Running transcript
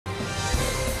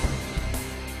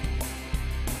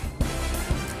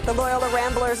The Loyola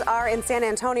Ramblers are in San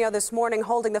Antonio this morning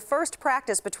holding the first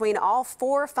practice between all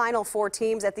four Final Four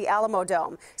teams at the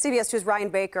Alamodome. CBS 2's Ryan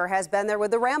Baker has been there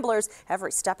with the Ramblers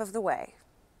every step of the way.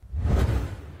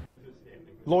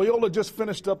 Loyola just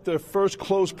finished up their first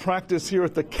closed practice here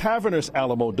at the cavernous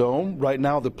Alamodome. Right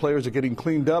now, the players are getting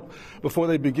cleaned up before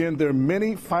they begin their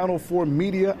many Final Four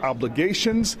media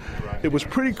obligations. It was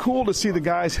pretty cool to see the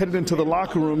guys headed into the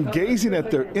locker room, gazing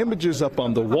at their images up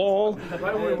on the wall.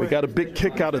 We got a big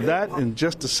kick out of that. In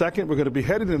just a second, we're going to be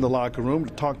headed in the locker room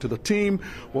to talk to the team.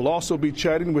 We'll also be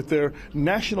chatting with their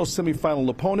national semifinal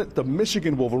opponent, the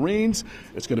Michigan Wolverines.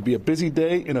 It's going to be a busy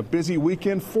day and a busy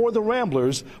weekend for the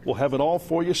Ramblers. We'll have it all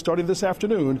for you starting this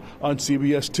afternoon on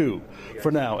CBS 2.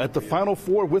 For now, at the Final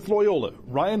Four with Loyola,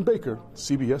 Ryan Baker,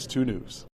 CBS 2 News.